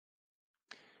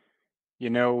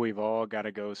We've all got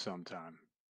to go sometime.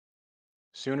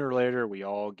 Sooner or later, we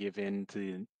all give in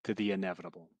to the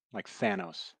inevitable, like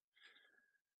Thanos.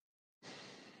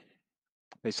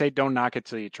 They say don't knock it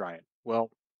till you try it. Well,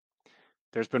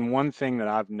 there's been one thing that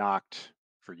I've knocked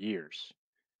for years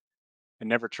and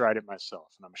never tried it myself.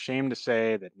 And I'm ashamed to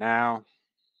say that now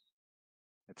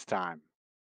it's time.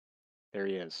 There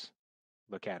he is.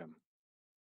 Look at him.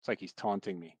 It's like he's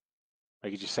taunting me.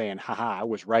 Like he's just saying, haha, I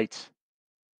was right.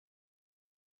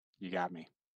 You got me.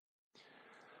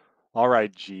 All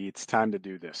right, G, it's time to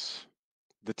do this.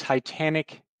 The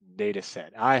Titanic Dataset.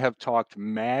 I have talked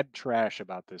mad trash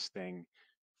about this thing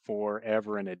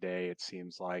forever and a day, it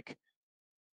seems like.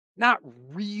 Not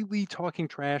really talking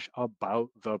trash about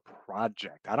the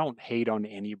project. I don't hate on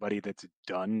anybody that's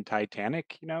done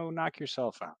Titanic, knock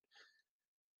yourself out.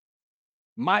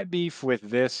 My beef with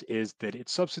this is that it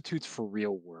substitutes for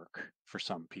real work for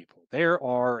some people. There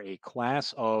are a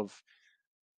class of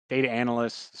data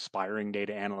analysts, aspiring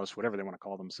data analysts, whatever they want to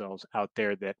call themselves out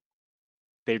there that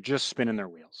they're just spinning their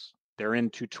wheels. They're in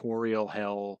tutorial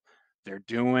hell. They're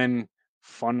doing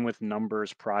fun with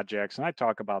numbers projects. And I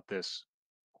talk about this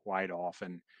quite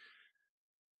often.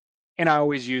 And I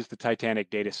always use the Titanic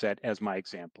data set as my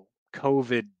example.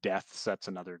 COVID deaths, that's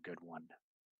another good one.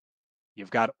 You've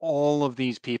got all of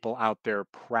these people out there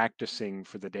practicing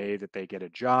for the day that they get a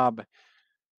job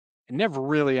and never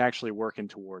really actually working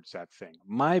towards that thing.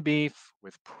 My beef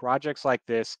with projects like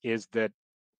this is that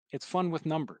it's fun with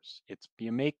numbers. It's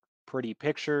you make pretty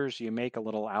pictures, you make a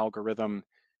little algorithm.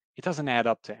 It doesn't add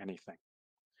up to anything.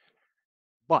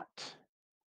 But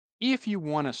if you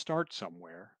want to start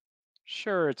somewhere,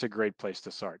 sure, it's a great place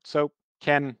to start. So,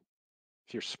 Ken,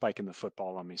 if you're spiking the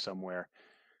football on me somewhere,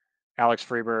 Alex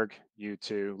Freeberg, you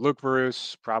too, Luke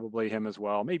Bruce, probably him as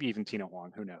well, maybe even Tina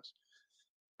Huang, who knows?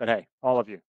 But hey, all of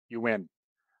you, you win.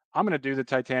 I'm going to do the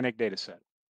Titanic data set.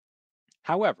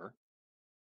 However,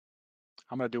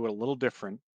 I'm going to do it a little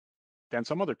different than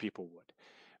some other people would.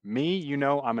 Me,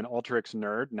 I'm an Alteryx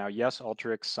nerd. Now, yes,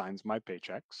 Alteryx signs my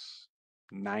paychecks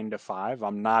 9 to 5.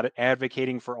 I'm not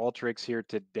advocating for Alteryx here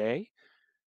today.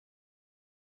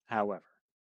 However,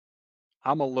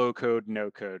 I'm a low code,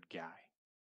 no code guy.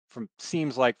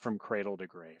 Seems like from cradle to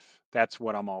grave. That's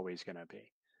what I'm always going to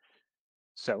be.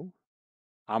 So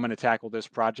I'm going to tackle this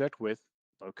project with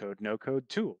low code, no code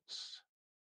tools.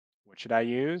 What should I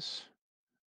use?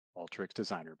 Alteryx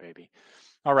Designer, baby.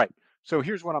 All right. So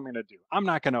here's what I'm going to do. I'm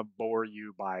not going to bore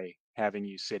you by having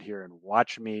you sit here and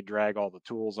watch me drag all the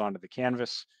tools onto the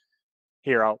canvas.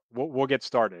 Here, we'll get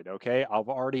started. Okay. I've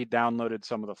already downloaded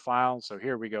some of the files. So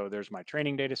here we go. There's my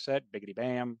training data set, biggity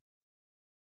bam.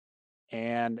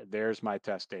 And there's my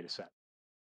test data set.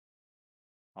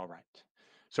 All right.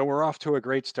 So we're off to a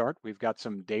great start. We've got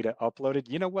some data uploaded.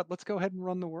 You know what? Let's go ahead and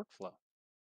run the workflow.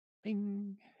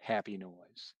 Bing, happy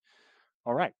noise.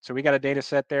 All right. So we got a data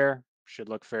set there. Should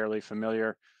look fairly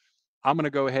familiar. I'm going to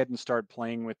go ahead and start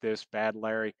playing with this bad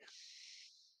Larry.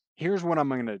 Here's what I'm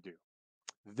going to do.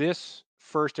 This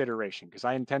first iteration, because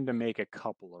I intend to make a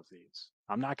couple of these.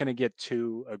 I'm not going to get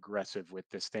too aggressive with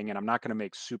this thing, and I'm not going to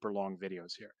make super long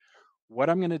videos here. What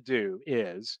I'm going to do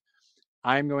is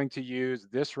I'm going to use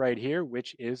this right here,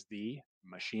 which is the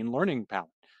machine learning palette.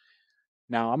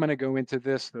 Now I'm going to go into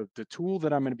this. The tool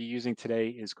that I'm going to be using today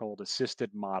is called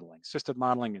assisted modeling. Assisted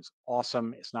modeling is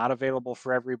awesome. It's not available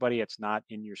for everybody. It's not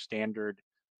in your standard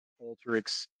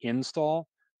Alteryx install.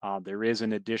 There is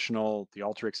an additional, the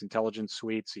Alteryx Intelligence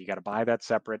Suite, so you got to buy that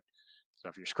separate. So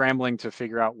if you're scrambling to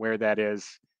figure out where that is,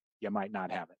 you might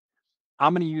not have it.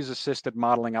 I'm going to use assisted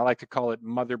modeling. I like to call it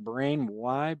mother brain.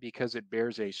 Why? Because it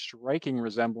bears a striking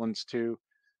resemblance to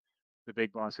the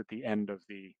big boss at the end of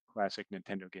the classic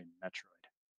Nintendo game Metroid.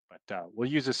 But we'll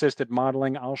use assisted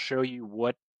modeling. I'll show you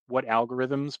what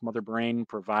algorithms Mother Brain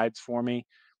provides for me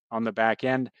on the back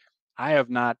end. I have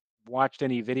not watched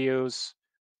any videos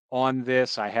on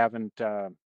this. I haven't.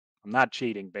 I'm not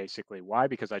cheating, basically. Why?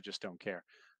 Because I just don't care.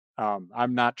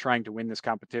 I'm not trying to win this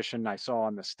competition. I saw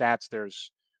on the stats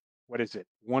there's what is it?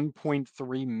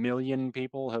 1.3 million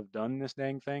people have done this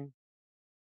dang thing.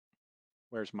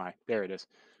 Where's my? There it is.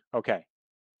 Okay.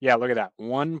 Yeah, look at that.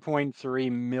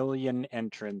 1.3 million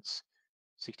entrants,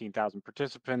 16,000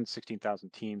 participants,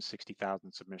 16,000 teams,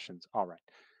 60,000 submissions. All right.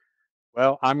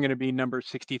 Well, I'm going to be number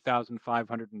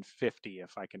 60,550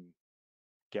 if I can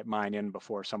get mine in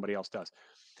before somebody else does.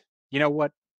 You know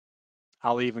what?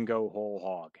 I'll even go whole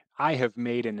hog. I have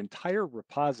made an entire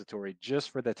repository just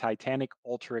for the Titanic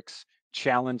Ultrix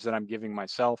challenge that I'm giving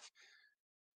myself.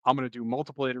 I'm going to do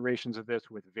multiple iterations of this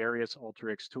with various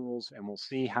Alteryx tools, and we'll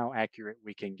see how accurate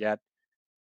we can get.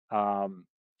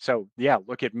 So yeah,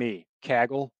 look at me,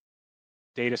 Kaggle.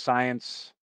 data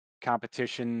science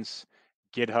competitions,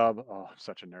 GitHub. Oh, I'm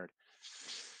such a nerd.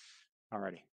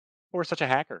 Alrighty. Or such a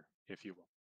hacker, if you will.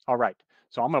 All right.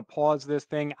 So I'm going to pause this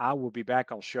thing. I will be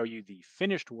back. I'll show you the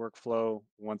finished workflow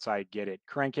once I get it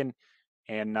cranking,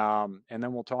 and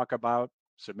then we'll talk about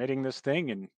submitting this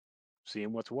thing and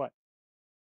seeing what's what.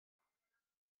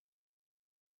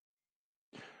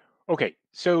 Okay.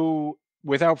 So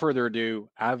without further ado,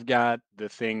 I've got the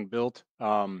thing built.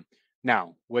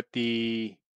 Now, what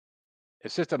the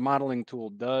assistive modeling tool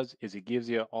does is it gives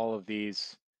you all of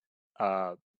these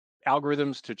uh,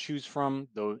 algorithms to choose from,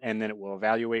 though, and then it will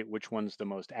evaluate which one's the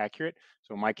most accurate.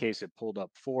 So in my case, it pulled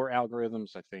up four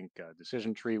algorithms. I think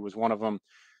decision tree was one of them,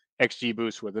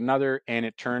 XGBoost with another, and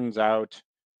it turns out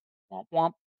womp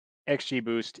womp.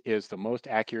 XGBoost is the most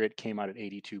accurate, came out at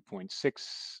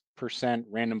 82.6%.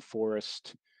 Random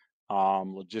forest,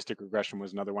 logistic regression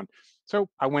was another one. So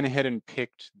I went ahead and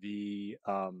picked the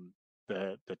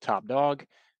top dog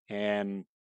and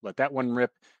let that one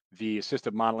rip. The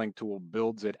assistive modeling tool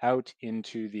builds it out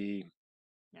into the,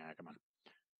 yeah, come on.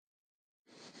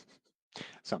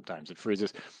 Sometimes it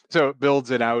freezes. So it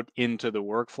builds it out into the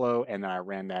workflow, and then I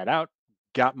ran that out,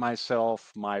 got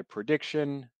myself my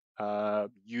prediction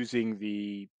using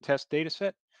the test data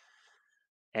set,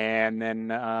 and then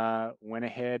went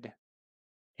ahead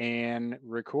and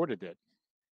recorded it.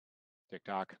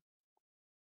 TikTok.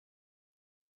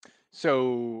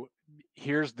 So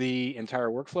here's the entire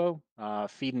workflow,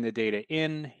 feeding the data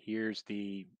in. Here's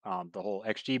the whole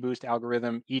XGBoost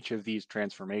algorithm. Each of these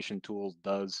transformation tools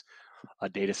does a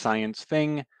data science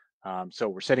thing. So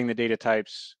we're setting the data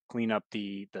types, clean up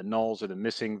the nulls or the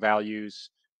missing values,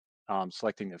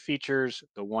 selecting the features,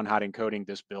 the one hot encoding.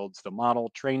 This builds the model,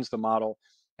 trains the model,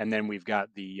 and then we've got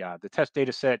the test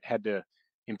data set. Had to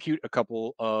impute a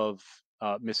couple of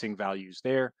missing values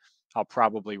there. I'll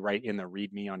probably write in the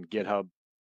README on GitHub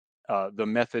the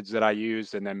methods that I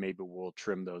used, and then maybe we'll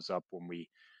trim those up when we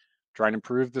try and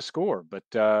improve the score. But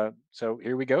so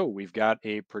here we go. We've got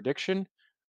a prediction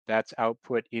that's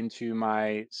output into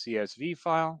my CSV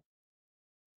file.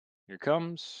 Here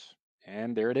comes,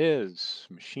 and there it is,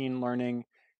 machine learning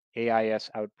AIS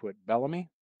output Bellamy.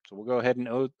 So we'll go ahead and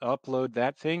upload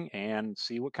that thing and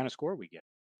see what kind of score we get.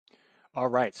 All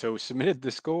right, so we submitted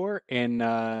the score, and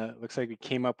looks like we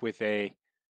came up with a.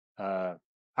 Uh,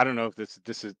 I don't know if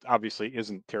this is obviously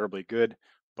isn't terribly good,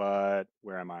 but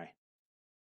where am I?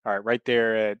 All right, right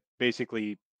there at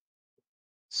basically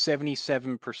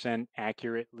 77%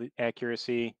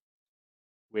 accuracy,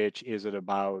 which is at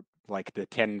about like the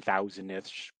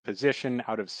 10,000th position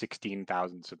out of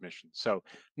 16,000 submissions. So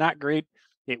not great.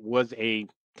 It was a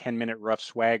 10-minute rough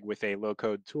swag with a low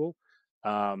code tool.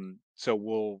 So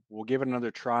we'll give it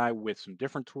another try with some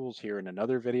different tools here in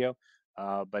another video.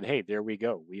 But hey, there we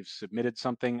go. We've submitted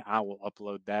something. I will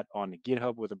upload that on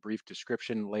GitHub with a brief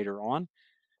description later on.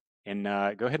 And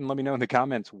go ahead and let me know in the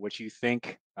comments what you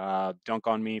think. Dunk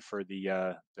on me for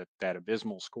that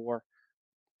abysmal score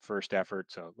first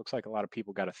effort. So it looks like a lot of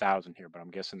people got 1,000 here, but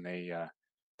I'm guessing they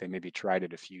maybe tried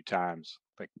it a few times.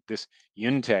 Like this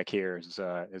Untech here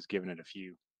is giving it a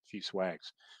few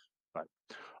swags. But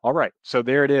all right, so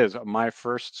there it is, my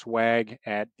first swag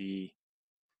at the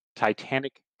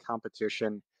Titanic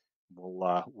competition.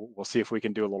 We'll see if we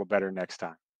can do a little better next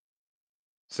time.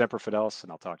 Semper Fidelis,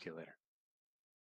 and I'll talk to you later.